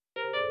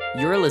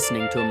You're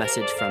listening to a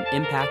message from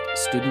Impact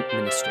Student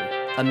Ministry,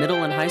 a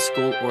middle and high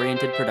school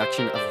oriented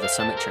production of the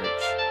Summit Church.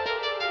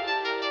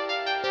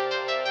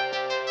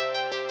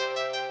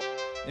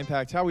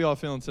 Impact, how are we all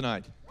feeling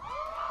tonight?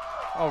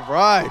 All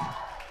right.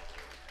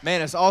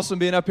 Man, it's awesome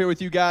being up here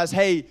with you guys.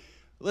 Hey,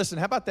 listen,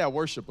 how about that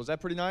worship? Was that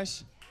pretty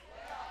nice?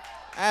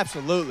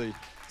 Absolutely.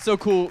 So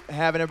cool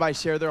having everybody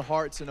share their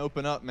hearts and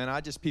open up, man.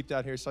 I just peeped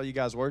out here, saw you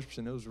guys worship,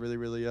 and it was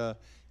really, you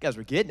guys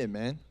were getting it,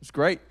 man. It was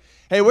great.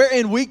 Hey, we're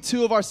in week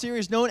 2 of our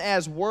series known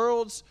as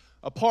Worlds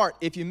Apart.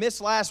 If you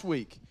missed last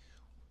week,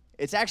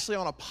 it's actually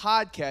on a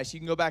podcast you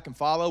can go back and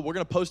follow. We're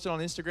going to post it on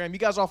Instagram. You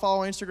guys all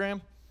follow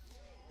Instagram?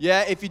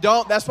 Yeah, if you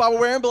don't, that's why we're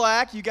wearing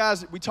black. You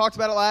guys, we talked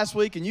about it last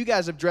week, and you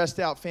guys have dressed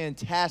out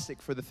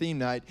fantastic for the theme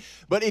night.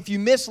 But if you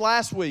missed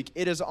last week,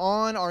 it is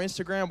on our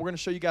Instagram. We're going to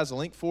show you guys a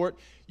link for it.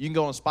 You can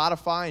go on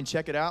Spotify and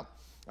check it out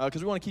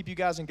because we want to keep you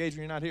guys engaged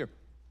when you're not here.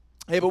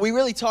 Hey, but we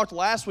really talked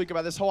last week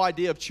about this whole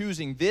idea of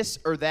choosing this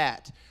or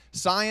that,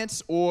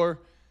 science or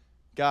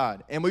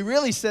God. And we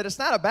really said it's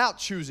not about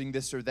choosing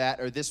this or that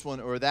or this one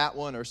or that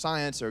one or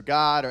science or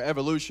God or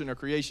evolution or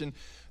creation.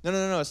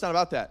 No, it's not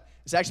about that.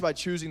 It's actually about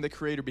choosing the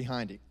creator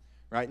behind it,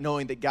 right?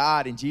 Knowing that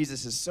God and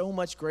Jesus is so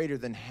much greater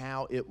than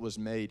how it was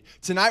made.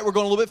 Tonight, we're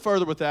going a little bit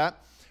further with that.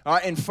 All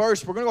right, and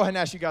first, we're going to go ahead and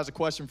ask you guys a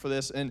question for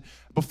this. And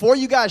before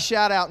you guys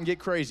shout out and get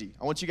crazy,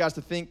 I want you guys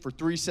to think for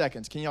 3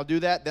 seconds. Can y'all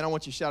do that? Then I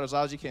want you to shout as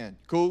loud as you can.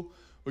 Cool?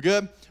 We're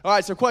good? All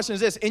right, so the question is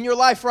this. In your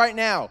life right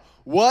now,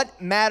 what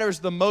matters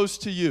the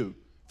most to you?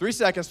 3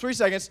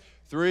 seconds.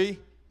 3,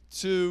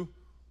 2,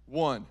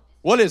 1.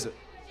 What is it?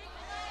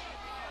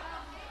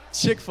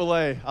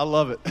 Chick-fil-A. I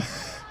love it.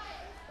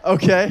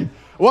 Okay.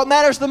 What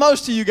matters the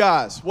most to you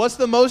guys? What's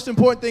the most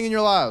important thing in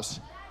your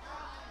lives?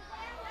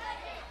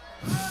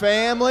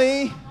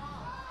 Family.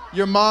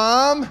 Your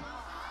mom.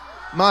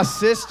 My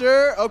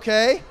sister.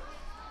 Okay.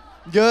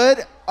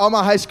 Good. All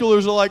my high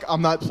schoolers are like,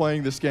 I'm not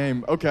playing this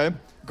game. Okay.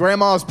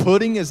 Grandma's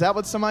pudding. Is that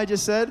what somebody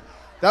just said?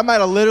 That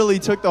might have literally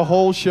took the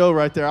whole show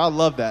right there. I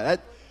love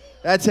that.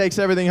 That takes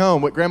everything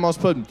home with Grandma's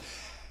pudding.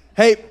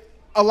 Hey,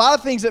 a lot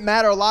of things that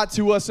matter a lot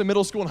to us in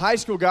middle school and high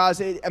school, guys,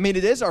 it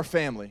is our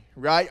family,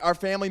 right? Our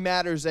family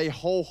matters a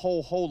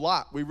whole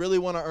lot. We really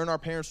want to earn our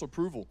parents'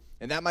 approval,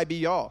 and that might be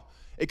y'all.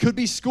 It could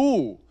be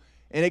school,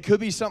 and it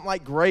could be something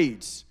like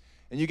grades.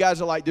 And you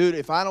guys are like, dude,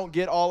 if I don't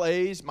get all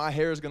A's, my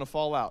hair is going to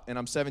fall out, and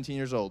I'm 17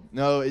 years old.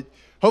 No,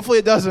 hopefully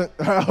it doesn't.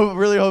 I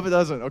really hope it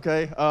doesn't,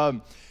 okay?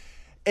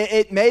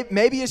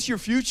 Maybe it's your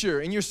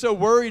future, and you're so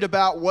worried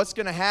about what's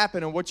going to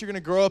happen and what you're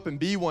going to grow up and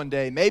be one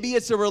day. Maybe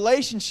it's a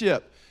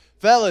relationship.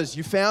 Fellas,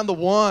 you found the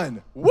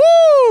one.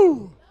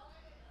 Woo!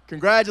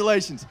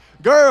 Congratulations.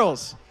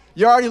 Girls,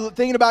 you're already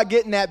thinking about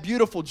getting that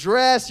beautiful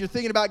dress. You're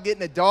thinking about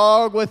getting a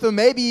dog with them.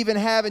 Maybe even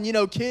having,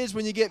 kids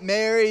when you get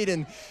married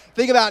and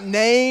think about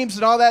names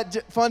and all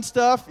that fun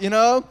stuff, Hey,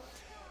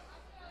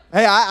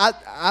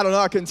 I don't know.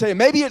 I couldn't tell you.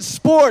 Maybe it's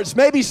sports.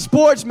 Maybe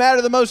sports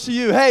matter the most to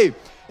you. Hey,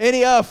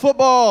 any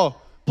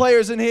football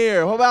players in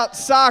here? What about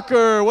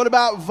soccer? What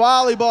about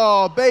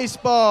volleyball,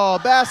 baseball,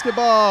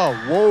 basketball?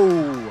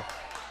 Whoa.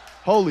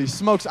 Holy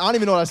smokes. I don't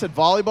even know what I said.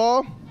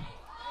 Volleyball?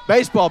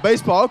 Baseball.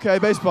 Okay,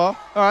 baseball.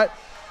 All right.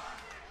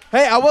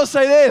 Hey, I will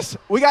say this.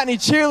 We got any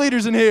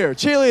cheerleaders in here?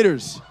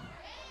 Cheerleaders.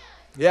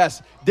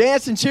 Yes.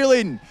 Dance and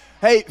cheerleading.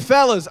 Hey,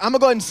 fellas, I'm going to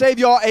go ahead and save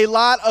y'all a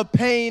lot of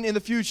pain in the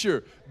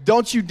future.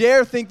 Don't you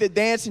dare think that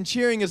dance and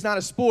cheering is not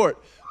a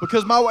sport,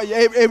 because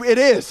it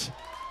is.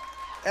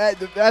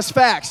 That's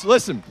facts.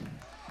 Listen,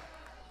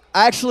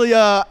 I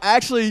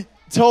actually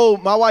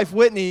told my wife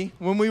Whitney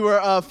when we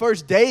were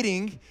first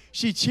dating,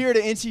 she cheered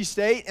at NC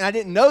State, and I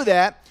didn't know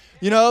that,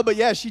 but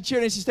yeah, she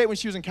cheered at NC State when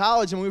she was in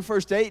college, and when we were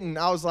first dating,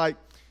 I was like,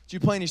 do you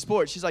play any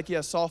sports? She's like, yeah,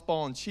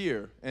 softball and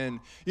cheer.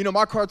 And,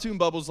 my cartoon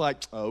bubble's like,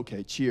 oh,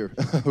 okay, cheer.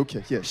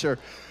 Okay, yeah, sure.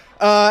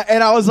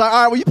 And I was like,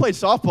 all right, well, you played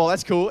softball.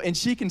 That's cool. And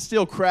she can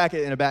still crack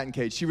it in a batting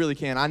cage. She really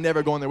can. I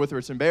never go in there with her.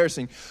 It's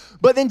embarrassing.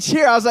 But then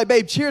cheer, I was like,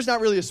 babe, cheer's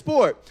not really a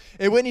sport.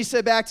 And Whitney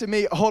said back to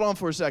me, hold on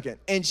for a second.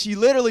 And she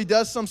literally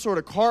does some sort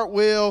of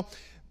cartwheel,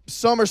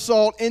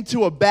 somersault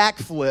into a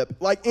backflip,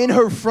 like in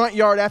her front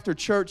yard after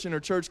church in her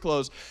church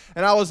clothes.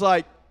 And I was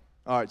like,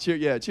 all right,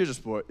 cheer's a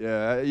sport.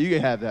 Yeah, you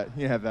can have that.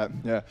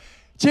 Yeah.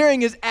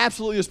 Cheering is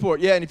absolutely a sport.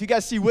 Yeah, and if you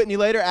guys see Whitney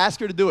later, ask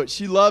her to do it.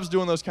 She loves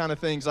doing those kind of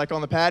things, like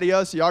on the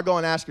patio. So y'all go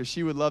and ask her.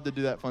 She would love to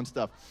do that fun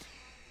stuff.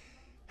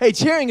 Hey,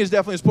 cheering is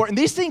definitely a sport. And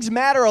these things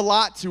matter a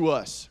lot to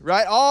us,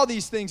 right? All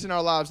these things in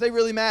our lives, they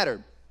really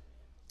matter.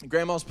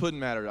 Grandma's pudding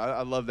mattered.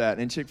 I love that.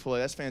 And Chick-fil-A,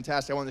 that's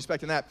fantastic. I wasn't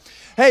expecting that.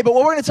 Hey, but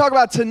what we're going to talk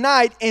about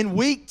tonight in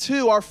week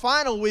 2, our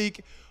final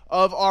week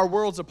of our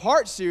Worlds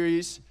Apart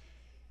series,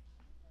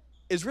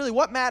 is really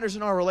what matters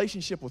in our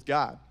relationship with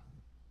God.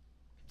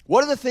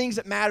 What are the things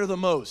that matter the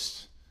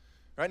most?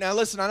 Right now,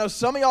 listen, I know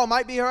some of y'all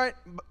might be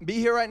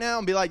here right now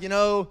and be like, I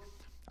don't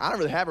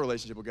really have a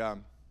relationship with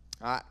God.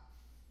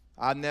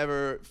 I've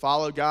never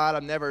followed God.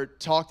 I've never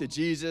talked to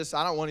Jesus.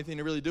 I don't want anything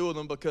to really do with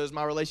him because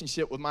my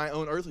relationship with my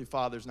own earthly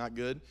father is not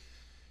good.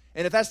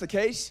 And if that's the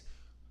case,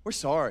 we're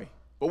sorry.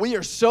 But we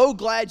are so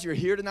glad you're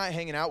here tonight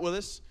hanging out with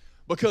us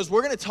because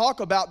we're going to talk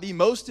about the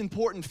most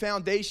important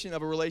foundation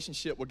of a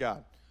relationship with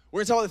God. We're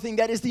going to talk about the thing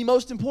that is the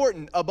most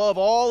important above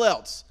all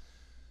else.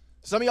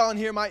 Some of y'all in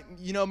here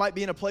might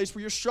be in a place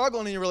where you're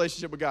struggling in your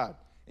relationship with God,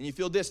 and you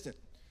feel distant.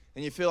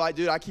 And you feel like,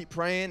 dude, I keep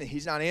praying, and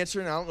he's not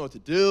answering, and I don't know what to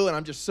do, and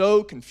I'm just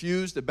so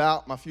confused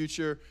about my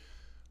future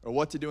or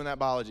what to do in that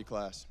biology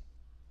class.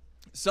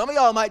 Some of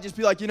y'all might just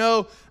be like,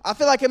 I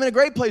feel like I'm in a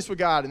great place with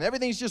God, and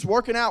everything's just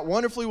working out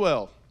wonderfully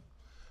well.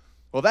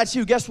 Well, that's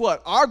you. Guess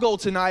what? Our goal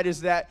tonight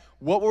is that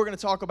what we're going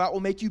to talk about will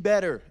make you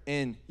better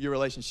in your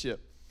relationship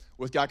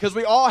with God, because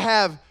we all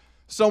have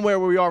somewhere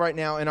where we are right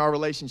now in our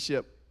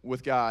relationship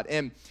with God.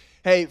 And,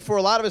 hey, for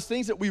a lot of us,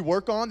 things that we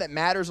work on that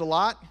matters a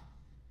lot,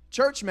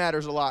 church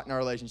matters a lot in our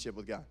relationship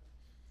with God.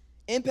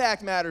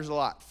 Impact matters a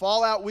lot.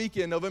 Fallout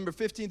Weekend, November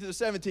 15th to the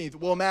 17th,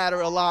 will matter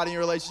a lot in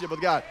your relationship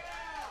with God.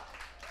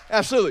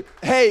 Absolutely.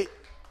 Hey,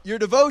 your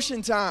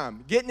devotion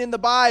time, getting in the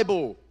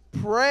Bible,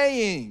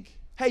 praying.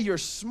 Hey, your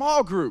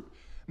small group.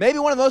 Maybe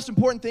one of the most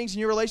important things in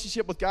your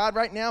relationship with God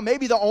right now,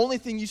 maybe the only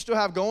thing you still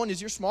have going is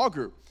your small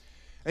group.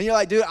 And you're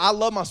like, dude, I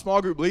love my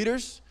small group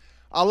leaders.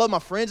 I love my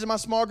friends in my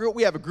small group.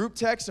 We have a group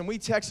text, and we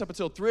text up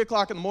until 3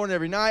 o'clock in the morning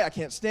every night. I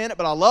can't stand it,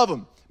 but I love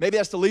them. Maybe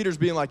that's the leaders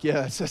being like,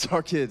 yeah, that's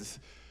our kids.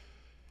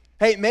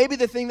 Hey, maybe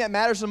the thing that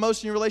matters the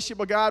most in your relationship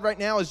with God right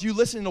now is you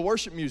listening to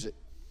worship music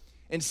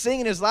and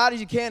singing as loud as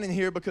you can in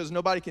here because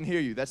nobody can hear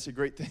you. That's a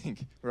great thing,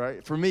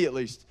 right? For me, at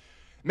least.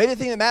 Maybe the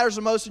thing that matters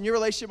the most in your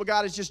relationship with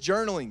God is just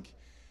journaling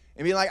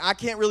and being like, I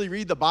can't really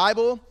read the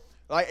Bible.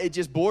 Like, it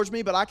just bores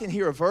me, but I can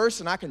hear a verse,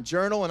 and I can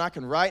journal, and I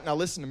can write, and I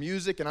listen to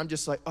music, and I'm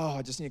just like, oh,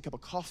 I just need a cup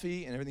of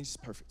coffee, and everything's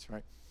perfect,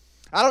 right?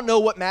 I don't know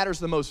what matters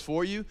the most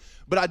for you,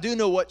 but I do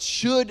know what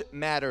should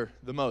matter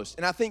the most.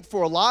 And I think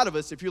for a lot of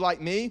us, if you're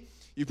like me,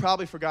 you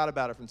probably forgot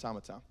about it from time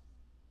to time,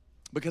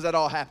 because that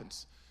all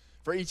happens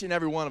for each and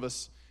every one of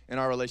us in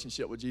our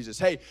relationship with Jesus.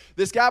 Hey,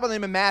 this guy by the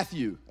name of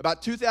Matthew,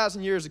 about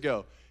 2,000 years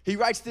ago, he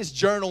writes this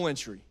journal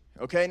entry,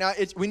 okay? Now,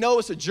 we know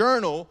it's a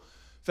journal,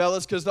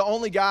 fellas, because the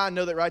only guy I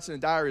know that writes in a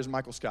diary is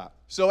Michael Scott.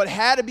 So it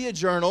had to be a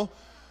journal,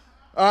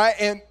 all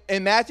right?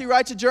 And Matthew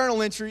writes a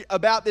journal entry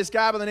about this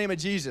guy by the name of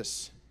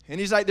Jesus. And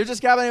he's like, there's this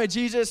guy by the name of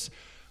Jesus.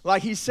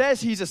 Like, he says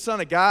he's a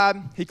son of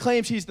God. He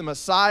claims he's the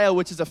Messiah,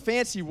 which is a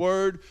fancy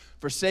word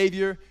for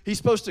Savior. He's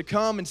supposed to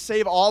come and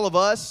save all of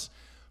us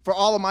for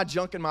all of my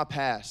junk in my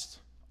past,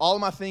 all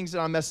of my things that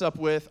I mess up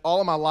with, all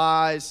of my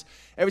lies,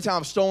 every time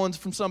I've stolen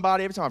from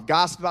somebody, every time I've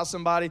gossiped about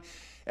somebody,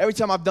 every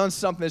time I've done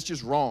something that's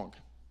just wrong.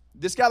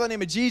 This guy by the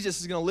name of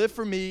Jesus is going to live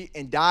for me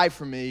and die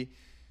for me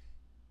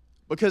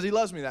because he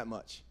loves me that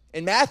much.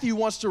 And Matthew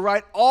wants to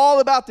write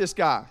all about this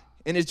guy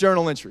in his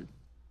journal entry.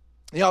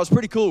 It's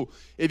pretty cool.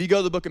 If you go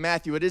to the book of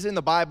Matthew, it is in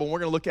the Bible, and we're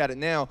going to look at it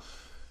now.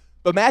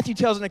 But Matthew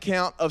tells an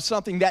account of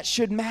something that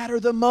should matter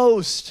the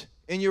most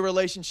in your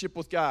relationship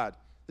with God.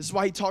 This is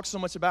why he talks so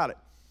much about it.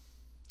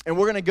 And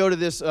we're going to go to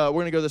this.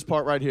 This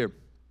part right here.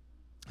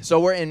 So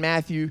we're in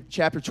Matthew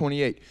chapter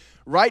 28.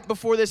 Right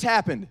before this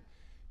happened,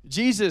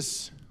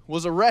 Jesus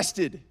was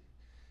arrested.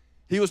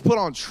 He was put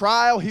on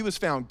trial. He was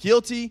found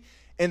guilty.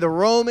 And the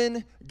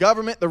Roman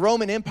government, the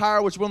Roman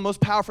Empire, which was one of the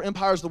most powerful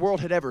empires the world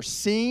had ever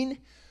seen,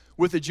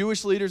 with the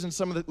Jewish leaders and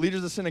some of the leaders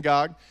of the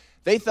synagogue,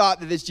 they thought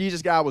that this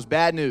Jesus guy was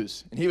bad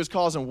news. And he was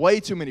causing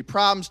way too many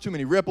problems, too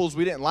many ripples.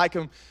 We didn't like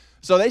him.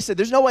 So they said,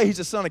 there's no way he's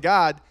the son of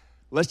God.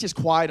 Let's just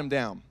quiet him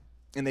down.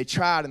 And they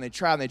tried and they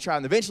tried and they tried.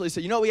 And eventually they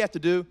said, you know what we have to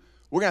do?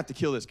 We're going to have to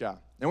kill this guy.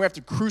 And we have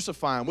to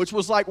crucify him, which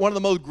was like one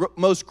of the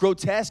most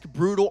grotesque,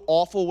 brutal,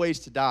 awful ways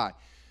to die.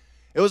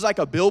 It was like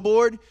a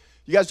billboard.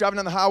 You guys driving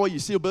down the highway, you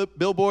see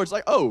billboards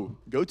like, oh,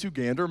 go to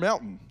Gander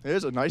Mountain.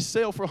 There's a nice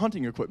sale for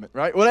hunting equipment,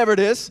 right? Whatever it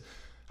is.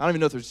 I don't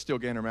even know if there's still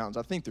Gander Mountains.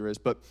 I think there is,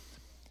 but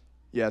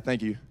yeah,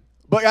 thank you.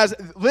 But guys,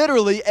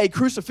 literally, a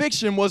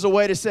crucifixion was a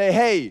way to say,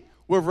 hey,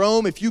 we're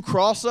Rome. If you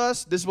cross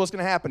us, this is what's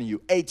going to happen to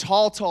you. A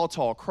tall, tall,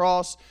 tall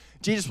cross.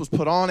 Jesus was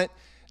put on it.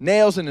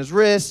 Nails in his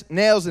wrist,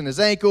 nails in his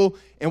ankle.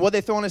 And what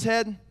they throw on his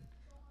head?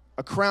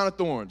 A crown of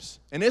thorns.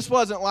 And this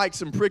wasn't like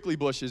some prickly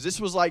bushes. This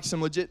was like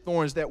some legit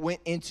thorns that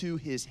went into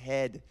his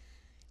head.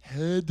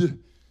 No,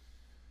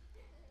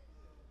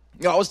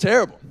 it was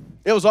terrible.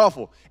 It was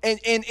awful. And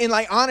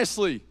like,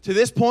 honestly, to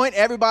this point,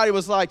 everybody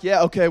was like,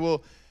 yeah, okay,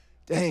 well,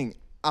 dang,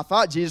 I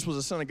thought Jesus was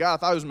the Son of God. I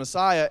thought he was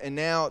Messiah, and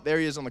now there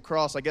he is on the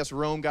cross. I guess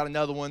Rome got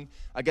another one.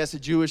 I guess the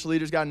Jewish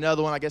leaders got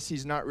another one. I guess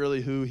he's not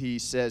really who he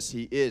says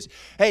he is.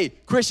 Hey,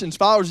 Christians,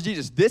 followers of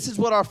Jesus, this is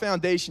what our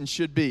foundation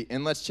should be.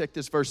 And let's check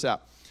this verse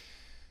out.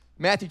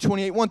 Matthew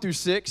 28,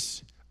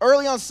 1-6.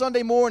 Early on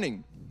Sunday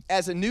morning,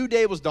 as a new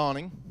day was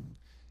dawning,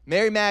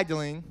 Mary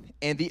Magdalene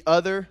and the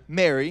other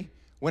Mary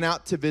went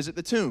out to visit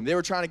the tomb. They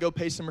were trying to go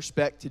pay some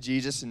respect to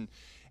Jesus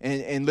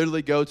and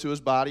literally go to his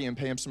body and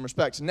pay him some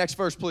respect. So next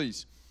verse,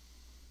 please.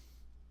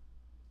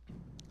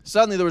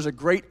 Suddenly there was a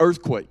great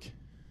earthquake.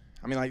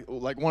 I mean,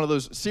 like one of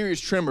those serious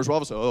tremors where all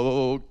of a sudden,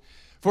 oh.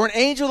 For an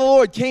angel of the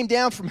Lord came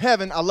down from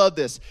heaven. I love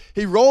this.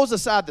 He rolls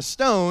aside the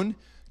stone,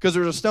 because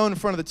there was a stone in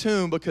front of the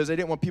tomb, because they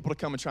didn't want people to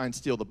come and try and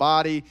steal the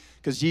body,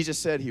 because Jesus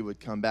said he would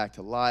come back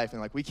to life.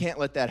 And we can't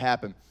let that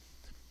happen.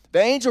 The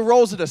angel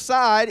rolls it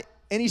aside,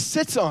 and he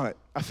sits on it.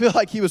 I feel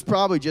like he was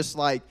probably just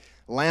like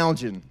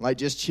lounging, like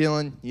just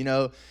chilling,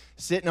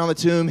 sitting on the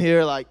tomb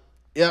here like,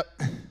 yep.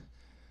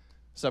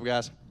 What's up,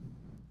 guys?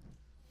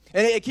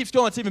 And it keeps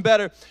going. It's even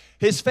better.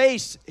 His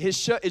face is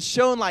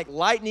shown like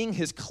lightning.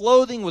 His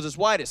clothing was as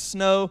white as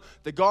snow.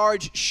 The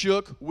guards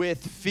shook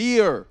with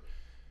fear.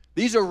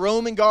 These are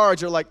Roman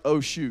guards. They're like, oh,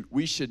 shoot,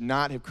 we should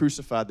not have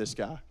crucified this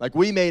guy. Like,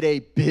 we made a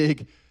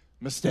big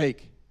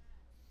mistake.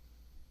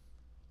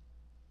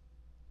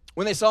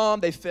 When they saw him,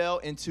 they fell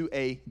into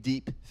a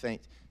deep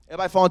faint.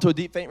 Everybody fall into a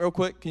deep faint real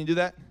quick? Can you do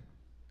that?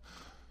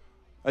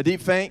 A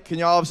deep faint? Can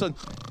y'all all of a sudden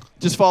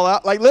just fall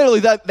out? Like, literally,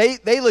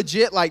 they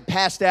legit, like,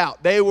 passed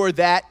out. They were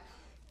that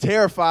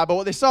terrified by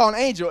what they saw, an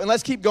angel. And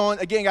let's keep going.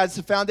 Again, guys, it's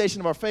the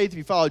foundation of our faith if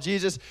you follow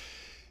Jesus.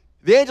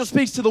 The angel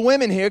speaks to the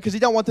women here because he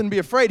don't want them to be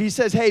afraid. He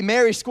says, hey,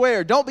 Mary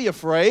Square, don't be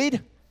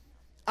afraid.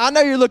 I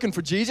know you're looking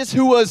for Jesus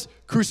who was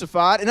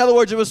crucified. In other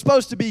words, it was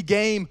supposed to be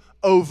game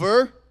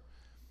over.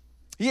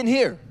 He didn't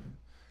hear.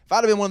 If I'd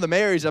have been one of the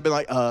Marys, I'd be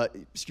like,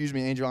 excuse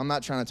me, angel, I'm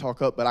not trying to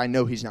talk up, but I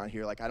know he's not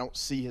here. Like, I don't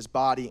see his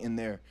body in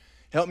there.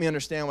 Help me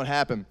understand what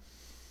happened.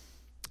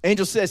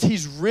 Angel says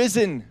he's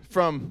risen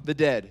from the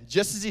dead,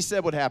 just as he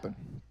said would happen.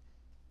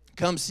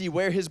 Come see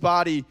where his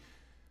body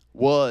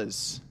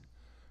was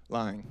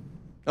lying.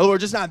 In other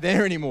words, it's not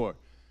there anymore.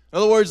 In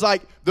other words,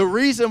 like, the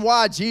reason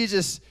why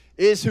Jesus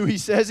is who he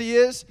says he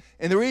is,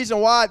 and the reason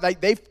why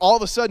they all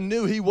of a sudden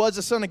knew he was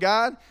the Son of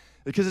God,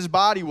 because his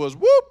body was,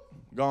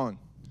 gone.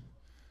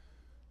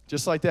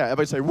 Just like that.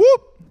 Everybody say,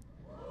 whoop.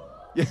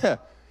 Yeah.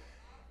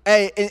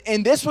 Hey,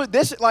 and this,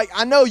 like,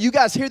 I know you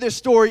guys hear this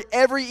story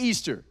every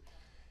Easter.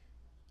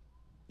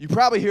 You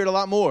probably hear it a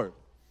lot more.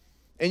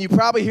 And you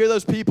probably hear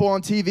those people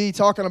on TV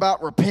talking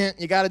about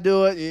repent. You got to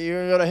do it. You're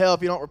going to go to hell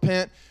if you don't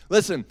repent.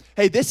 Listen,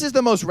 hey, this is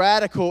the most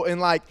radical and,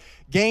 like,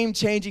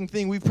 game-changing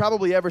thing we've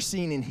probably ever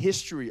seen in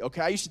history,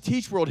 okay? I used to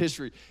teach world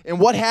history. And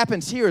what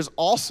happens here is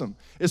awesome.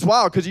 It's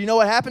wild because you know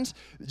what happens?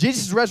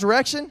 Jesus'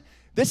 resurrection,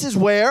 this is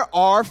where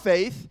our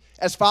faith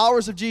as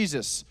followers of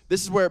Jesus,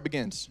 this is where it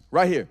begins,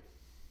 right here.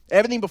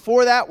 Everything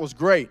before that was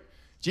great.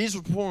 Jesus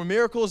was performing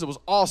miracles. It was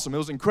awesome. It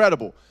was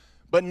incredible.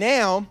 But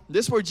now,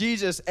 this is where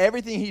Jesus,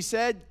 everything he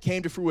said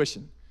came to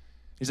fruition.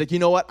 He's like, you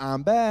know what?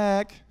 I'm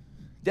back.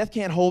 Death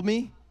can't hold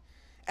me.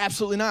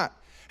 Absolutely not.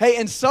 Hey,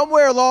 and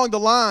somewhere along the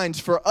lines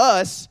for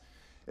us,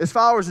 as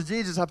followers of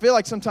Jesus, I feel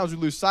like sometimes we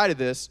lose sight of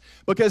this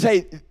because,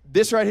 hey,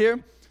 this right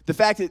here, the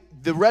fact that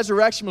the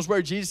resurrection was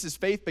where Jesus'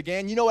 faith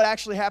began, you know what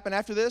actually happened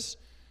after this?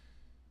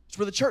 It's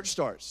where the church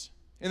starts.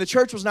 And the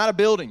church was not a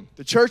building.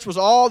 The church was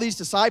all these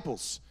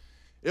disciples.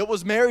 It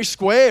was Mary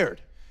Squared.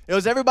 It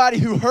was everybody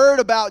who heard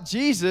about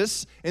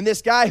Jesus and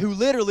this guy who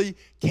literally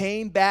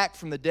came back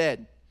from the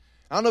dead.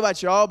 I don't know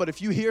about y'all, but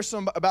if you hear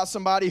about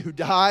somebody who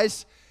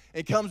dies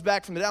and comes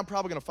back from the dead, I'm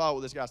probably going to follow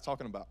what this guy's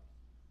talking about.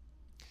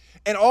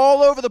 And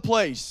all over the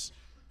place,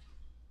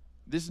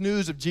 this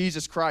news of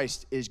Jesus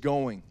Christ is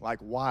going like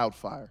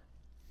wildfire.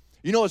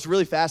 You know what's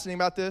really fascinating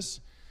about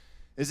this?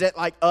 Is that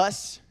like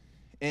us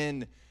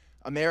in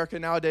America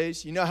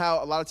nowadays, you know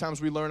how a lot of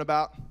times we learn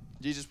about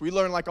Jesus? We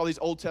learn like all these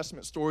Old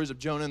Testament stories of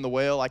Jonah and the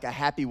whale, like a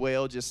happy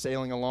whale just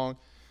sailing along.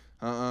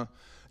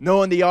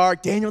 Noah and the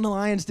ark, Daniel and the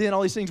lion's den,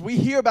 all these things. We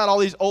hear about all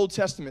these Old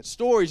Testament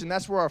stories, and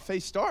that's where our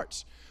faith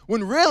starts.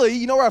 When really,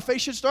 you know where our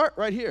faith should start?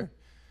 Right here.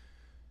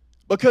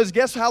 Because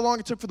guess how long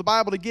it took for the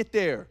Bible to get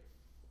there?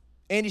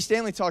 Andy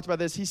Stanley talked about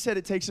this. He said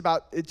it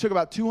took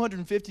about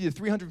 250 to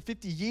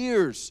 350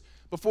 years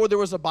before there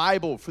was a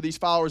Bible for these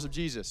followers of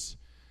Jesus.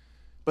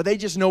 But they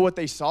just know what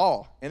they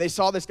saw. And they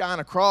saw this guy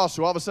on a cross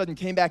who all of a sudden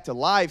came back to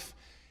life.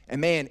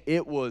 And man,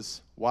 it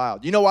was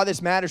wild. You know why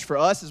this matters for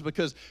us is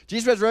because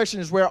Jesus' resurrection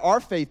is where our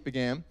faith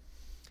began. And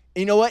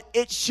you know what?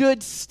 It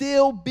should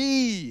still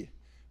be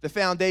the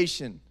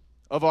foundation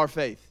of our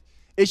faith.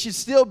 It should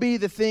still be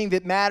the thing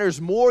that matters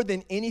more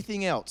than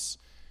anything else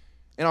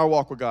in our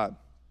walk with God.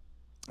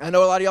 I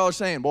know a lot of y'all are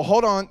saying, well,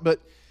 hold on, but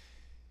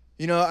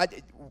you know,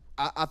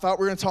 I thought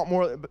we were going to talk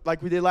more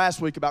like we did last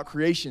week about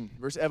creation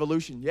versus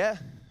evolution. Yeah,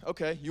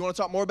 okay. You want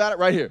to talk more about it?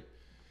 Right here.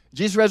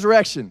 Jesus'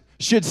 resurrection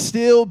should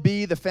still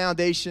be the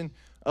foundation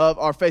of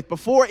our faith.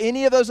 Before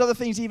any of those other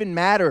things even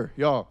matter,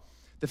 y'all,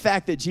 the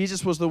fact that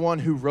Jesus was the one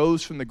who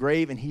rose from the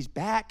grave and he's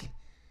back,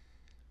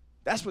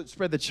 that's what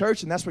spread the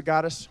church, and that's what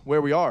got us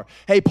where we are.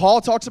 Hey,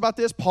 Paul talks about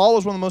this. Paul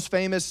was one of the most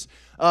famous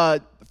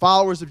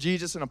followers of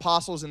Jesus and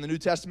apostles in the New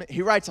Testament.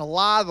 He writes a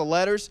lot of the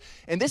letters,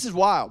 and this is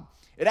wild.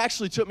 It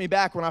actually took me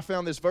back when I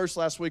found this verse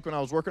last week when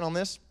I was working on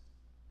this,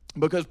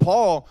 because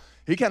Paul,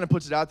 he kind of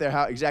puts it out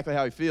there exactly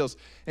how he feels.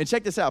 And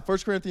check this out, 1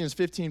 Corinthians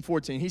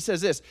 15:14. He says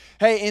this,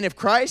 hey, and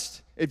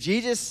if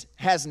Jesus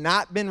has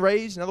not been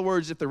raised, in other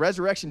words, if the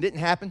resurrection didn't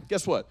happen,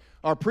 guess what?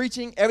 Our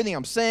preaching, everything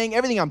I'm saying,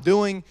 everything I'm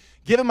doing,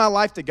 giving my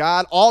life to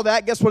God, all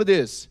that, guess what it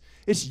is?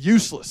 It's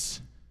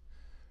useless.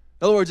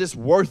 In other words, it's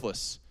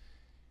worthless.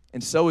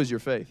 And so is your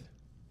faith.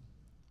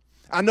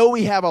 I know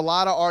we have a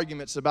lot of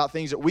arguments about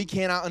things that we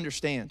cannot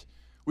understand.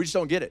 We just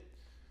don't get it.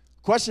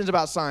 Questions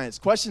about science,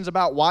 questions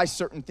about why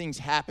certain things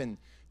happen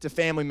to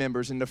family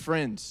members and to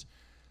friends.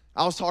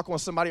 I was talking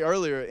with somebody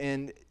earlier,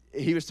 and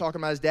he was talking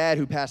about his dad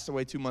who passed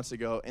away 2 months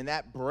ago, and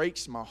that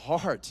breaks my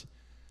heart.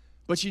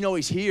 But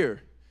he's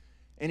here,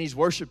 and he's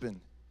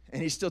worshiping,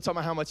 and he's still talking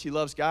about how much he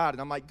loves God.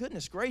 And I'm like,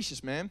 goodness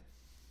gracious, man.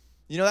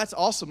 That's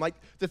awesome. Like,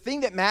 the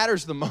thing that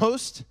matters the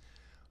most,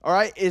 all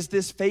right, is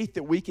this faith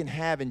that we can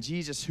have in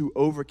Jesus who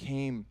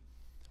overcame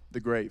the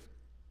grave.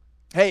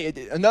 Hey,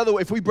 another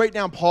way, if we break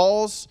down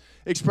Paul's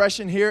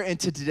expression here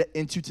into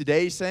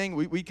today's saying,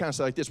 we kind of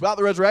say like this: without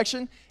the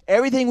resurrection,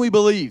 everything we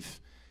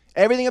believe,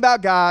 everything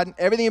about God,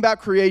 everything about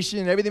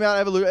creation, everything about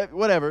evolution,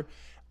 whatever,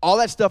 all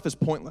that stuff is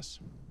pointless.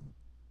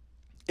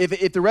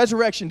 If the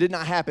resurrection did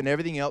not happen,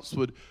 everything else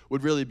would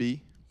really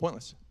be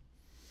pointless.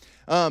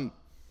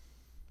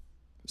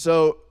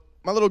 So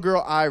my little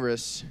girl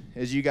Iris,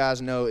 as you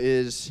guys know,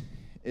 is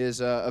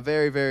a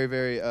very, very,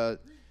 very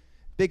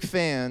big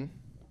fan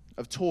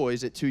of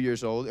toys at 2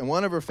 years old, and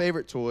one of her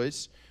favorite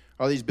toys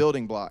are these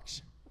building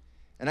blocks.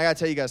 And I got to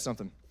tell you guys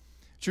something.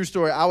 True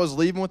story, I was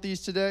leaving with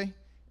these today,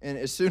 and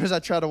as soon as I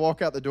tried to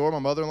walk out the door, my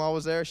mother-in-law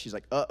was there. She's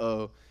like,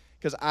 uh-oh,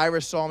 because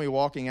Iris saw me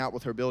walking out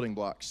with her building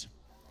blocks.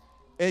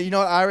 And you know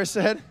what Iris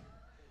said?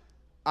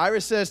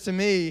 Iris says to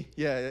me,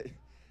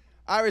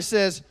 Iris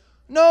says,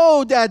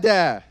 "No,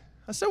 Dada."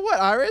 I said, "What,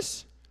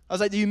 Iris?" I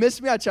was like, "Do you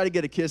miss me?" I tried to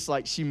get a kiss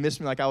like she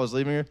missed me, like I was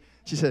leaving her.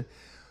 She said,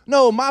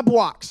 "No, my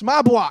blocks,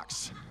 my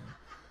blocks."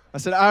 I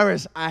said,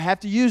 "Iris, I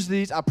have to use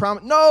these. I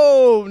promise."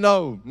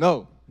 No,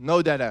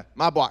 Dada.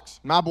 My blocks.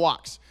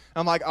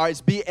 I'm like, all right,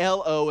 it's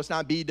B-L-O. It's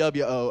not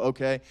B-W-O,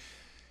 okay?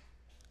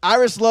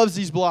 Iris loves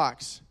these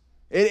blocks.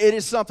 It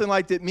is something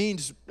like that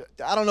means,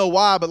 I don't know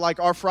why, but like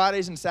our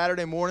Fridays and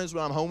Saturday mornings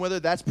when I'm home with her,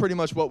 that's pretty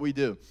much what we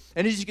do.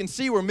 And as you can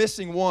see, we're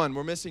missing one.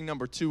 We're missing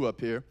number 2 up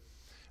here.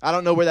 I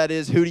don't know where that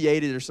is. Hootie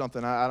ate it or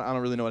something. I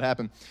don't really know what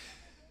happened.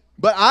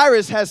 But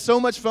Iris has so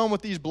much fun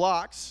with these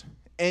blocks,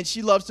 and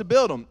she loves to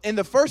build them. And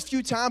the first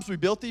few times we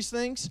built these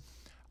things,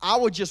 I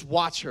would just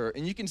watch her,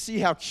 and you can see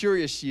how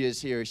curious she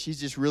is here. She's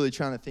just really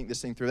trying to think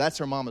this thing through. That's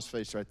her mama's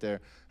face right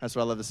there. That's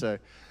what I love to say.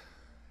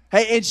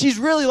 Hey, and she's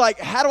really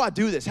like, how do I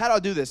do this? How do I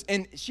do this?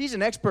 And she's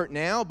an expert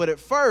now, but at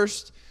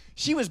first,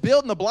 she was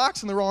building the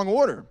blocks in the wrong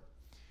order.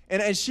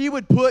 And she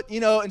would put,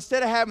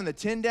 instead of having the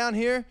 10 down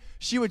here,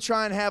 she would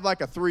try and have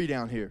like a 3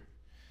 down here.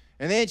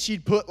 And then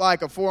she'd put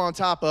like a 4 on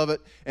top of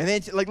it, and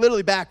then like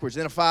literally backwards,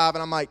 then a 5.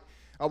 And I'm like,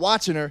 I'm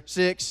watching her,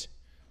 6,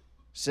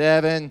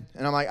 7.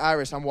 And I'm like,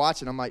 Iris, I'm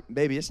watching. I'm like,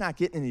 baby, it's not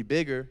getting any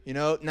bigger.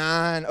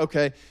 9,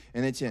 okay.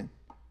 And then 10. And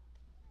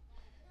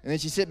then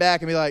she'd sit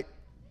back and be like,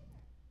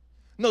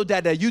 "No,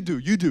 Dad, you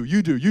do.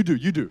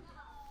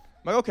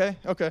 I'm like,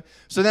 okay.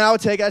 So then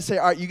I'd say,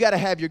 all right, you got to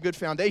have your good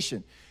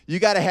foundation. You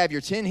got to have your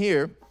 10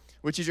 here,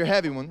 which is your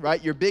heavy one,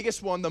 right? Your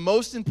biggest one. The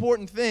most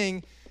important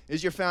thing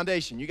is your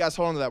foundation. You guys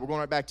hold on to that. We're going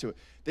right back to it.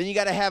 Then you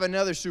got to have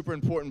another super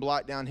important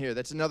block down here.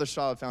 That's another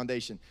solid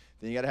foundation.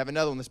 Then you got to have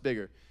another one that's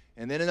bigger.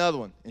 And then another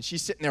one. And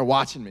she's sitting there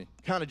watching me,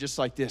 kind of just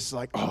like this,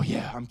 like, oh,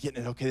 yeah, I'm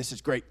getting it. Okay, this is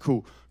great.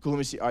 Cool. Let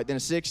me see. All right, then a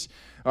 6.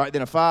 All right,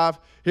 then a 5.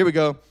 Here we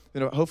go.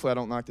 Then hopefully I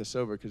don't knock this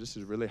over because this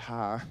is really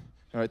high.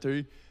 All right,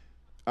 3.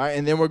 All right,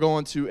 and then we're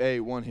going to a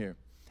 1 here.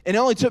 And it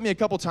only took me a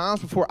couple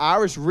times before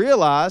Iris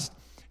realized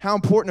how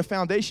important a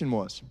foundation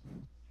was.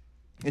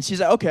 And she's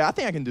like, okay, I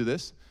think I can do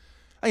this.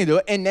 I can do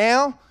it. And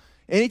now,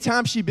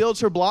 anytime she builds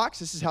her blocks,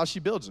 this is how she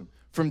builds them,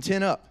 from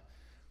 10 up.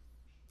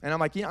 And I'm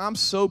like, I'm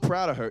so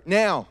proud of her.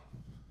 Now,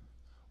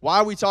 why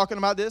are we talking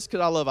about this?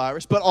 Because I love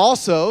Iris. But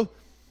also,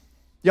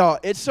 y'all,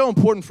 it's so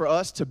important for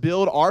us to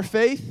build our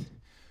faith,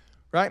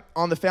 right,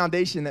 on the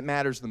foundation that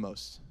matters the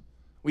most.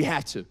 We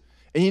have to.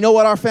 And you know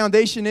what our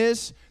foundation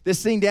is?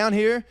 This thing down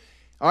here,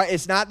 all right,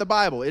 it's not the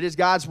Bible. It is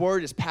God's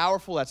word. It's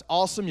powerful. That's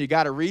awesome. You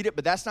got to read it.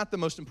 But that's not the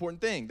most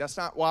important thing. That's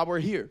not why we're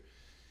here.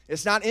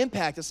 It's not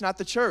Impact. It's not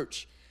the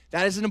church.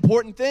 That is an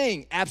important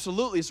thing.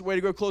 Absolutely. It's a way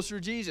to grow closer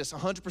to Jesus,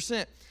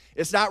 100%.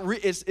 It's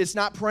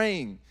not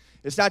praying.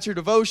 It's not your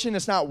devotion.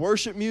 It's not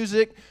worship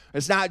music.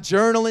 It's not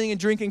journaling and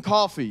drinking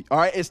coffee. All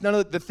right? It's none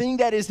of the thing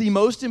that is the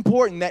most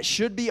important, that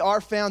should be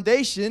our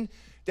foundation,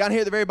 down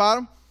here at the very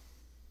bottom,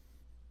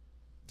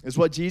 is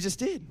what Jesus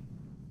did.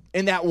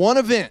 In that one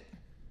event,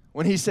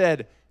 when he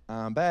said,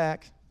 I'm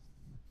back,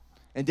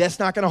 and death's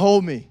not going to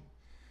hold me.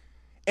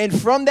 And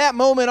from that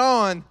moment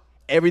on,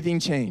 everything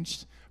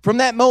changed. From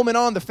that moment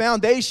on, the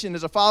foundation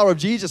as a follower of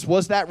Jesus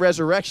was that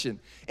resurrection.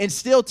 And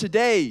still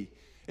today,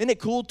 isn't it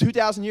cool,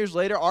 2,000 years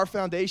later, our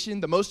foundation,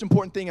 the most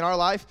important thing in our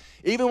life,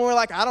 even when we're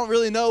like, I don't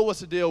really know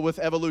what's the deal with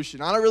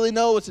evolution. I don't really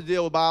know what's the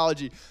deal with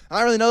biology. I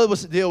don't really know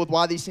what's the deal with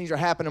why these things are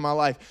happening in my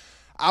life.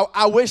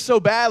 I wish so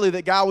badly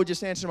that God would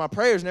just answer my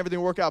prayers and everything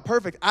would work out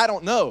perfect. I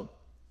don't know.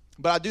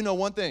 But I do know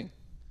one thing.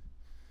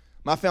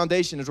 My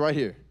foundation is right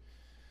here.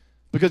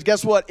 Because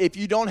guess what? If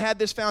you don't have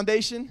this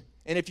foundation,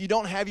 and if you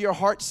don't have your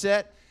heart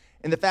set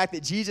in the fact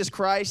that Jesus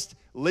Christ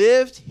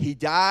lived, he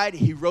died,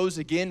 he rose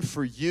again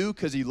for you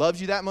because he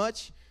loves you that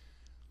much,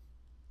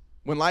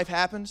 when life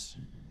happens,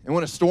 and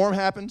when a storm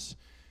happens,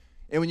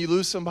 and when you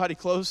lose somebody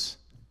close,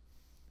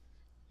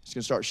 it's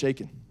going to start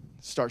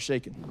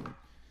shaking.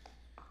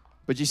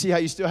 But you see how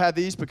you still have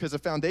these? Because the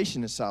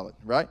foundation is solid,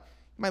 right?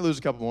 You might lose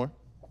a couple more.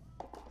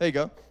 There you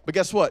go. But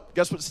guess what?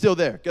 Guess what's still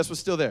there? Guess what's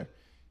still there?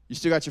 You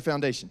still got your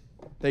foundation.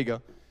 There you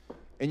go.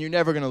 And you're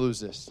never going to lose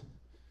this.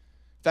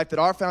 The fact that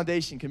our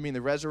foundation can mean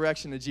the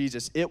resurrection of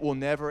Jesus, it will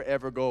never,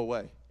 ever go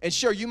away. And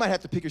sure, you might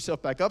have to pick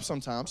yourself back up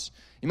sometimes.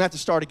 You might have to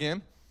start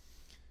again.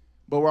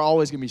 But we're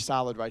always going to be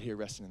solid right here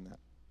resting in that.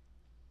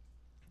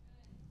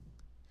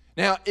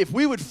 Now, if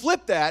we would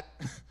flip that,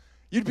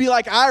 you'd be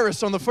like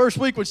Iris on the first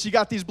week when she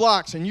got these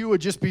blocks, and you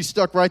would just be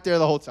stuck right there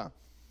the whole time.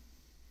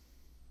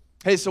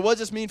 Hey, so what does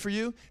this mean for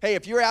you? Hey,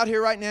 if you're out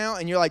here right now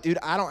and you're like, dude,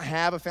 I don't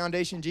have a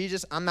foundation in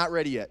Jesus, I'm not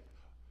ready yet.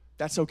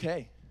 That's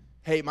okay.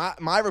 Hey,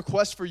 my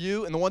request for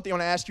you, and the one thing I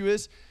want to ask you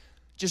is,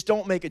 just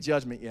don't make a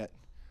judgment yet.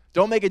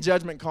 Don't make a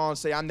judgment call and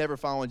say, I'm never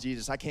following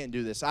Jesus. I can't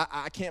do this.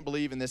 I can't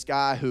believe in this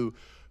guy who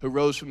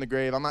rose from the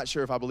grave. I'm not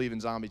sure if I believe in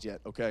zombies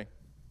yet, okay?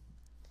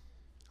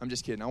 I'm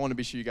just kidding. I want to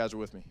be sure you guys are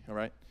with me, all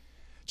right?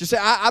 Just say,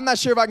 I'm not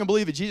sure if I can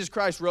believe that Jesus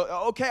Christ rose.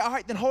 Okay, all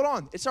right, then hold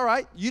on. It's all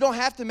right. You don't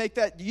have to make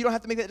that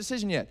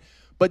decision yet.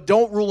 But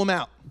don't rule them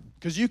out,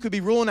 because you could be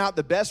ruling out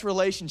the best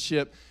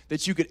relationship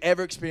that you could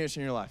ever experience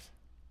in your life.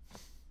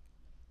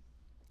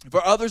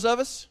 For others of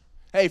us,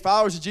 hey,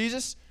 followers of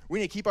Jesus, we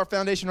need to keep our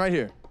foundation right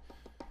here.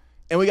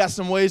 And we got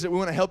some ways that we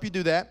want to help you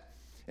do that.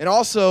 And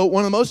also,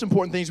 one of the most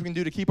important things we can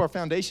do to keep our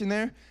foundation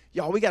there,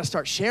 y'all, we got to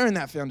start sharing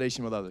that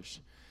foundation with others.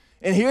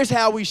 And here's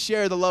how we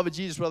share the love of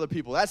Jesus with other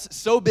people. That's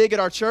so big at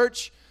our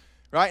church.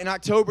 Right? In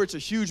October, it's a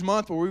huge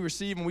month where we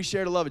receive and we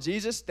share the love of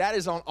Jesus. That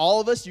is on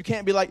all of us. You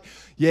can't be like,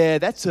 yeah,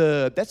 that's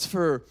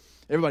for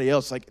everybody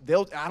else. Like,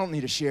 I don't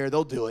need to share.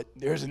 They'll do it.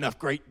 There's enough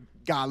great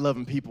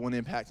God-loving people in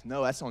Impact.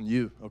 No, that's on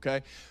you,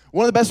 okay?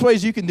 One of the best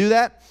ways you can do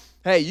that,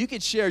 hey, you can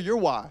share your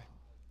why.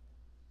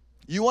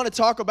 You want to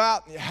talk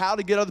about how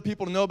to get other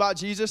people to know about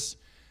Jesus?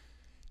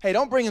 Hey,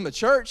 don't bring them to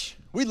church.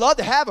 We'd love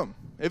to have them.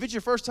 If it's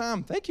your first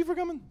time, thank you for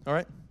coming, all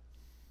right?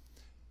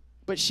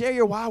 But share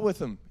your why with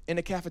them in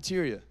the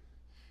cafeteria.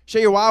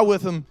 Share your why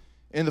with them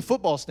in the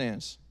football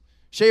stands.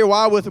 Share your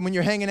why with them when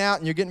you're hanging out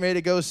and you're getting ready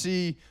to go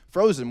see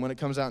Frozen when it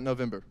comes out in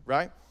November,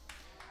 right?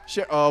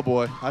 Oh,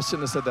 boy, I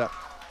shouldn't have said that.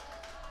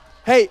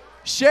 Hey,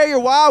 share your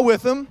why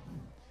with them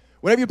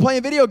whenever you're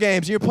playing video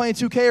games and you're playing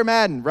 2K or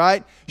Madden,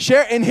 right?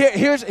 Share, and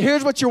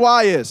here's what your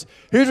why is.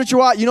 Here's what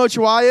your why, you know what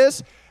your why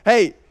is?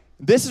 Hey,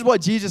 this is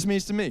what Jesus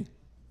means to me.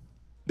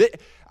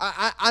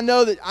 I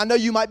know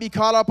you might be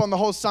caught up on the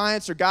whole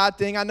science or God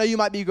thing. I know you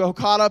might be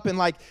caught up in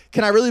like,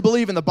 can I really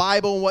believe in the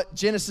Bible and what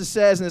Genesis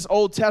says in this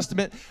Old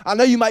Testament? I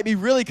know you might be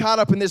really caught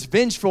up in this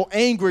vengeful,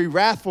 angry,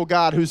 wrathful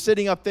God who's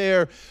sitting up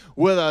there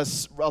with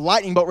a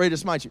lightning bolt ready to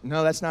smite you.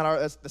 No, that's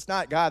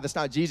not God. That's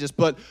not Jesus.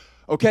 But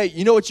okay,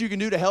 you know what you can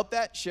do to help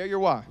that? Share your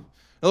why.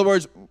 In other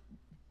words,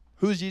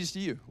 who's Jesus to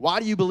you?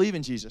 Why do you believe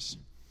in Jesus?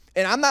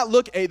 And I'm not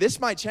looking. Hey, this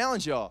might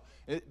challenge y'all,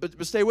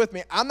 but stay with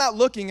me. I'm not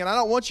looking, and I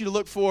don't want you to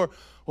look for,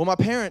 well, my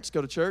parents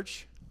go to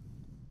church.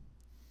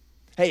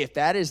 Hey, if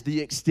that is the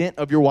extent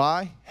of your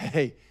why,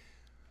 hey,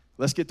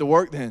 let's get to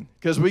work then,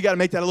 because we got to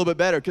make that a little bit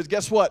better. Because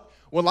guess what?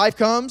 When life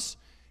comes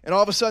and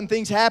all of a sudden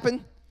things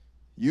happen,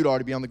 you'd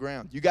already be on the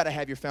ground. You got to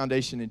have your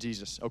foundation in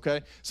Jesus,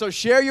 okay? So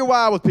share your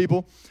why with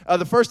people.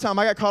 The first time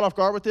I got caught off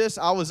guard with this,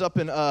 I was up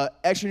in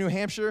Exeter, New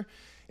Hampshire.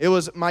 It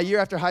was my year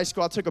after high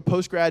school. I took a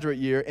postgraduate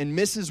year. In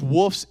Mrs.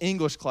 Wolf's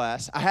English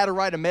class, I had to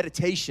write a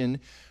meditation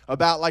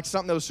about like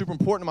something that was super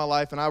important in my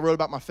life, and I wrote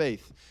about my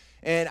faith.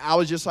 And I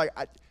was just like,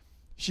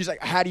 she's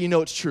like, how do you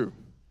know it's true?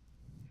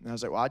 And I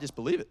was like, well, I just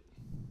believe it.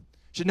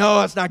 She said,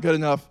 no, that's not good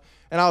enough.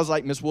 And I was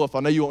like, Miss Wolf, I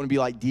know you want me to be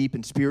like deep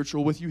and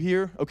spiritual with you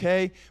here,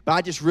 okay? But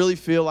I just really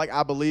feel like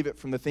I believe it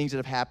from the things that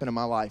have happened in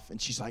my life.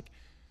 And she's like,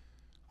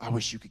 I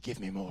wish you could give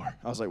me more.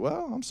 I was like,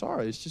 well, I'm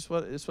sorry. It's just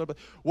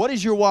what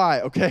is your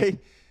why, okay?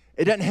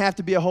 It doesn't have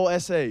to be a whole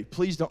essay.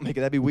 Please don't make it.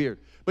 That'd be weird.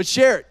 But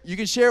share it. You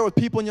can share it with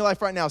people in your life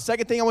right now.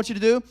 Second thing I want you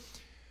to do,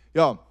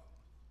 y'all,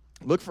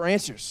 look for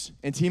answers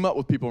and team up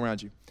with people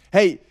around you.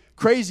 Hey,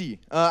 crazy.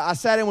 I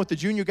sat in with the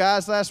junior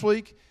guys last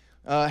week,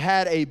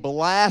 had a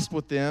blast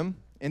with them,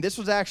 and this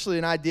was actually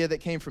an idea that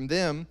came from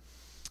them.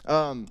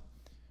 One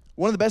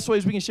of the best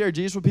ways we can share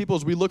Jesus with people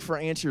is we look for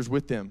answers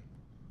with them.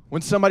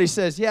 When somebody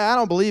says, yeah, I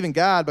don't believe in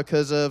God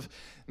because of,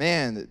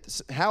 man,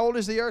 how old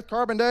is the earth?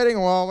 Carbon dating?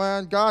 Well,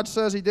 man, God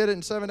says he did it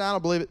in 7 days. I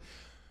don't believe it.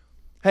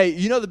 Hey,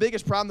 you know the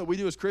biggest problem that we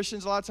do as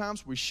Christians a lot of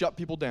times? We shut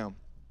people down.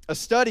 A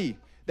study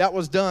that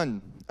was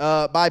done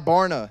by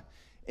Barna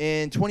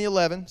in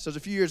 2011, so it was a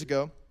few years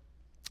ago.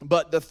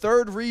 But the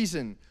third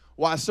reason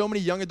why so many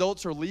young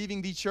adults are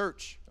leaving the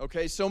church,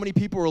 okay, so many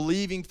people are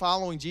leaving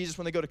following Jesus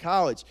when they go to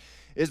college,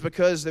 is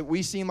because that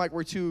we seem like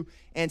we're too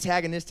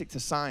antagonistic to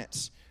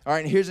science. All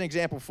right, and here's an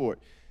example for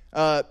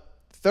it.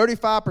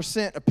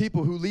 35% of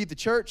people who leave the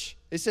church,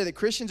 they say that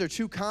Christians are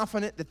too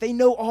confident that they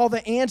know all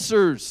the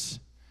answers,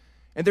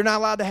 and they're not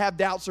allowed to have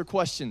doubts or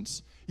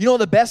questions. You know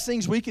the best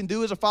things we can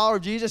do as a follower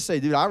of Jesus? Say,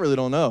 dude, I really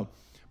don't know.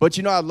 But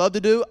you know what I'd love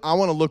to do? I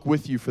want to look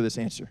with you for this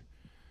answer.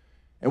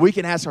 And we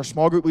can ask our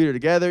small group leader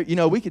together. You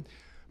know, we could,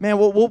 man,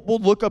 we'll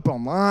look up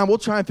online. We'll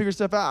try and figure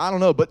stuff out. I don't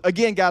know. But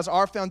again, guys,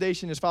 our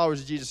foundation as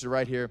followers of Jesus is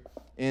right here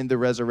in the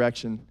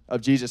resurrection of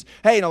Jesus.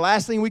 Hey, and the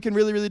last thing we can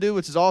really, really do,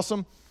 which is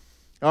awesome,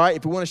 All right,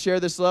 if we want to share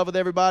this love with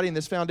everybody in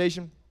this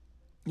foundation,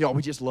 y'all,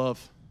 we just love.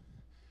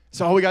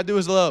 So all we got to do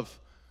is love.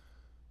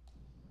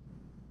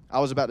 I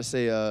was about to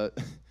say a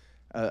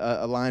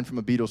line from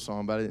a Beatles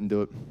song, but I didn't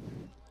do it.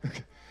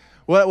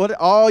 What?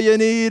 All you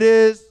need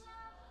is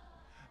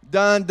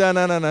dun dun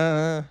dun dun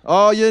dun.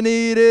 All you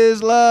need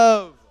is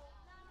love.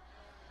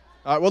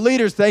 All right. Well,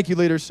 leaders, thank you,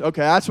 leaders.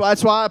 Okay, that's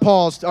why I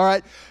paused. All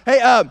right.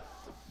 Hey,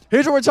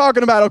 here's what we're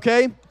talking about.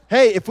 Okay.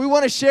 Hey, if we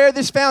want to share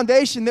this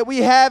foundation that we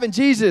have in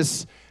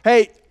Jesus,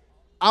 hey,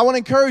 I want to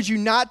encourage you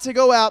not to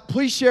go out.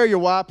 Please share your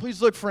why.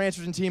 Please look for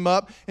answers and team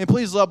up. And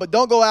please love, but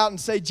don't go out and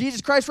say, Jesus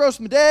Christ rose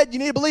from the dead. You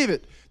need to believe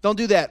it. Don't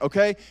do that,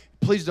 okay?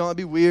 Please don't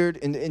be weird.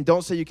 And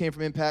don't say you came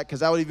from Impact, because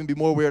that would even be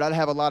more weird. I'd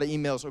have a lot of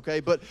emails, okay?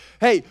 But,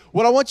 hey,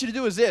 what I want you to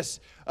do is this.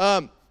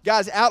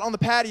 Guys, out on the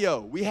patio,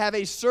 we have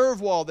a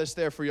serve wall that's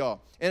there for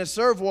y'all. And a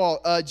serve wall,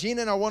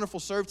 Gina and our wonderful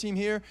serve team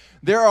here,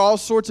 there are all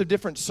sorts of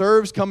different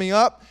serves coming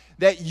up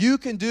that you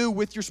can do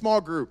with your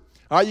small group.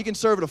 All right, you can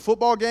serve at a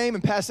football game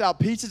and pass out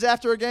pizzas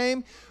after a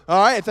game. All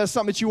right, if that's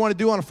something that you want to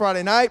do on a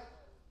Friday night.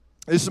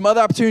 There's some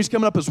other opportunities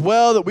coming up as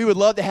well that we would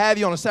love to have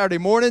you on a Saturday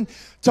morning.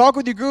 Talk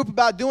with your group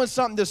about doing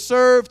something to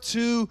serve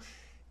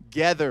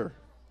together.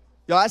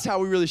 Y'all, that's how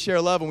we really share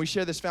love, and we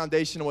share this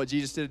foundation of what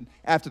Jesus did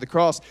after the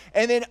cross.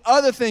 And then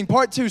other thing,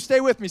 part 2,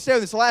 stay with me. It's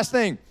the last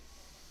thing.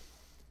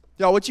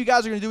 Y'all, what you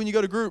guys are going to do when you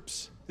go to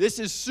groups, this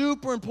is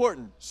super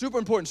important, super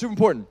important, super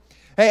important.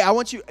 Hey, I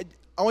want you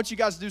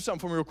guys to do something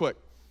for me real quick.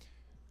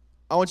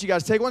 I want you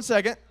guys to take 1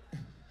 second.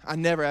 I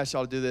never asked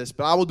y'all to do this,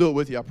 but I will do it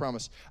with you, I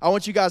promise. I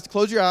want you guys to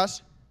close your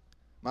eyes.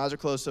 My eyes are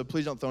closed, so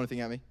please don't throw anything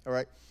at me, all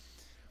right?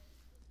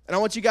 And I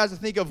want you guys to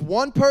think of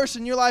one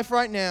person in your life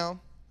right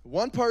now,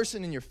 one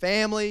person in your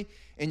family,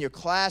 in your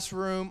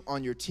classroom,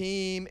 on your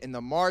team, in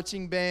the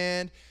marching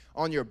band,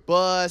 on your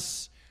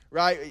bus,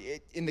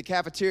 right, in the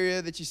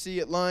cafeteria that you see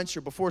at lunch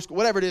or before school,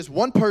 whatever it is,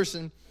 one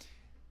person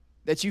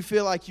that you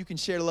feel like you can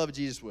share the love of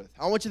Jesus with.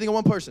 I want you to think of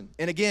one person.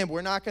 And again,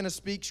 we're not going to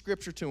speak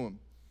scripture to them.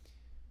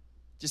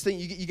 Just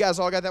think, you guys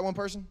all got that one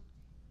person?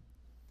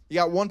 You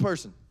got one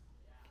person.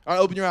 All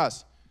right, open your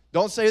eyes.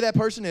 Don't say who that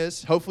person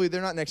is. Hopefully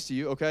they're not next to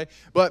you, okay?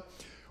 But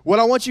what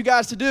I want you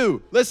guys to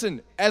do,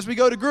 listen, as we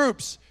go to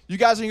groups, you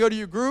guys are going to go to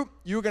your group.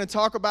 You're going to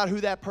talk about who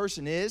that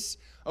person is,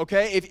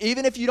 okay?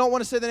 Even if you don't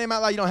want to say the name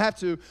out loud, you don't have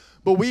to.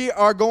 But we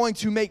are going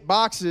to make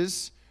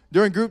boxes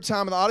during group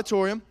time in the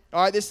auditorium.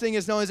 All right, this thing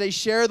is known as a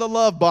Share the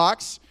Love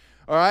box,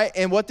 all right?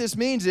 And what this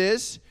means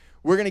is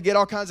we're going to get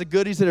all kinds of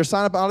goodies that are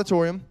signed up in the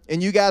auditorium,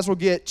 and you guys will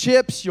get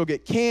chips, you'll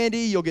get candy,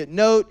 you'll get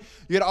note,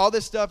 you get all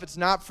this stuff. It's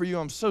not for you.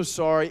 I'm so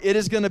sorry. It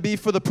is going to be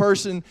for the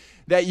person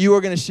that you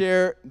are going to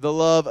share the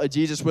love of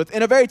Jesus with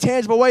in a very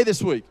tangible way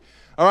this week,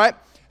 all right?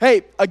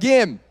 Hey,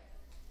 again,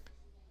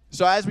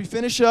 so as we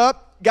finish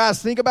up,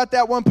 guys, think about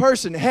that one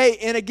person. Hey,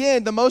 and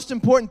again, the most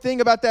important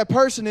thing about that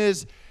person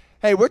is,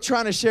 hey, we're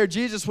trying to share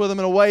Jesus with them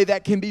in a way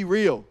that can be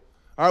real.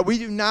 All right, we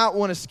do not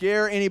want to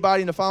scare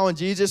anybody into following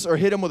Jesus or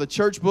hit them with a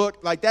church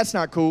book. Like, that's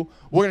not cool.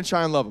 We're going to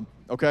try and love them,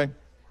 okay?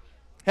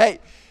 Hey,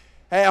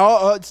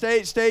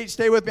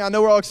 stay with me. I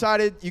know we're all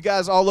excited. You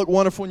guys all look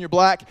wonderful in your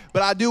black,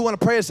 but I do want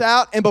to pray us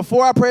out. And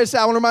before I pray us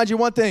out, I want to remind you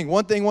one thing.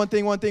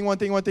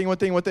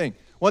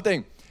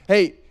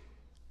 Hey,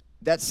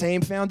 that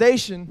same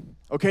foundation,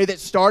 okay, that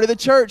started the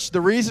church,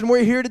 the reason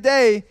we're here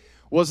today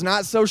was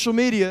not social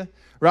media,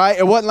 right?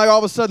 It wasn't like all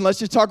of a sudden, let's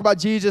just talk about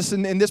Jesus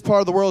in this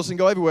part of the world and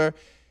go everywhere.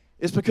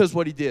 It's because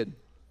what he did.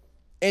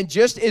 And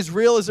just as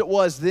real as it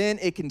was then,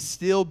 it can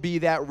still be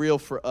that real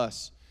for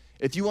us.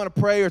 If you want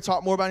to pray or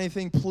talk more about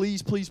anything,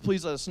 please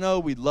let us know.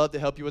 We'd love to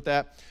help you with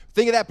that.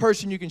 Think of that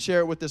person you can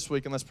share it with this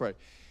week, and let's pray.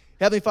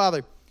 Heavenly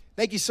Father,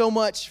 thank you so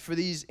much for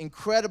these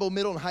incredible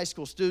middle and high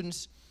school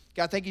students.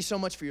 God, thank you so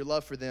much for your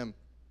love for them.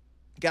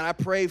 God, I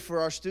pray for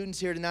our students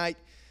here tonight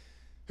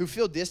who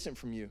feel distant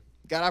from you.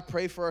 God, I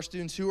pray for our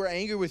students who are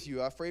angry with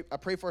you. I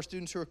pray for our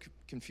students who are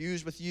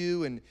confused with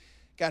you and,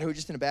 God, who are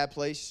just in a bad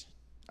place.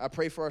 I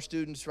pray for our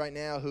students right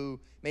now who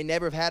may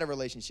never have had a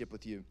relationship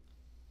with you.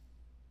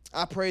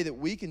 I pray that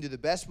we can do the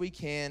best we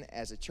can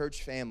as a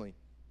church family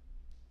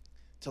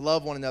to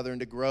love one another and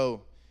to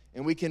grow.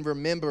 And we can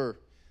remember,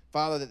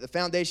 Father, that the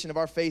foundation of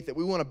our faith that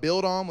we want to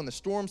build on when the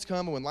storms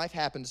come and when life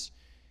happens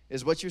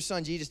is what your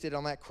son Jesus did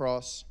on that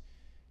cross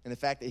and the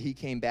fact that he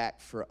came back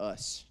for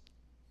us.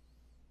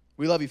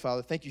 We love you,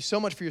 Father. Thank you so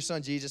much for your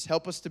son Jesus.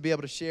 Help us to be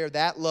able to share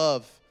that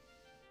love,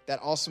 that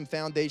awesome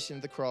foundation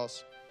of the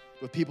cross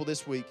with people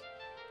this week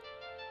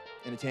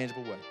in a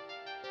tangible way.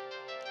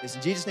 It's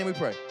in Jesus' name we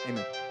pray.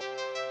 Amen.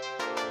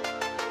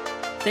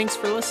 Thanks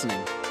for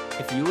listening.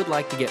 If you would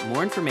like to get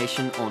more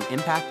information on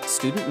Impact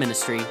Student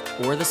Ministry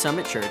or the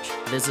Summit Church,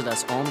 visit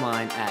us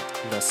online at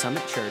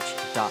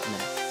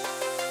thesummitchurch.net.